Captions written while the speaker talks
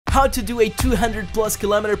how to do a 200+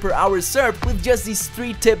 km/h serve with just these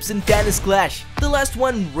 3 tips in Tennis Clash. The last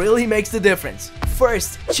one really makes the difference.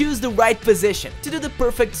 First, choose the right position. To do the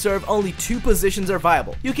perfect serve, only 2 positions are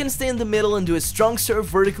viable. You can stay in the middle and do a strong serve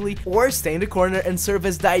vertically, or stay in the corner and serve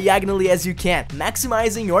as diagonally as you can,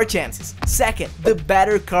 maximizing your chances. Second, the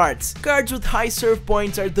better cards. Cards with high serve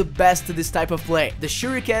points are the best to this type of play. The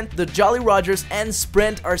Shuriken, the Jolly Rogers, and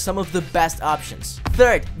Sprint are some of the best options.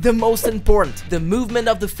 Third, the most important, the movement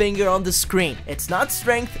of the finger on the screen. It's not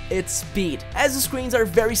strength, it's speed. As the screens are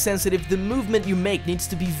very sensitive, the movement you make needs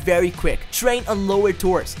to be very quick. Train on lower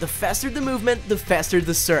tours. The faster the movement, the faster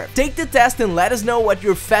the serve. Take the test and let us know what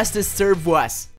your fastest serve was.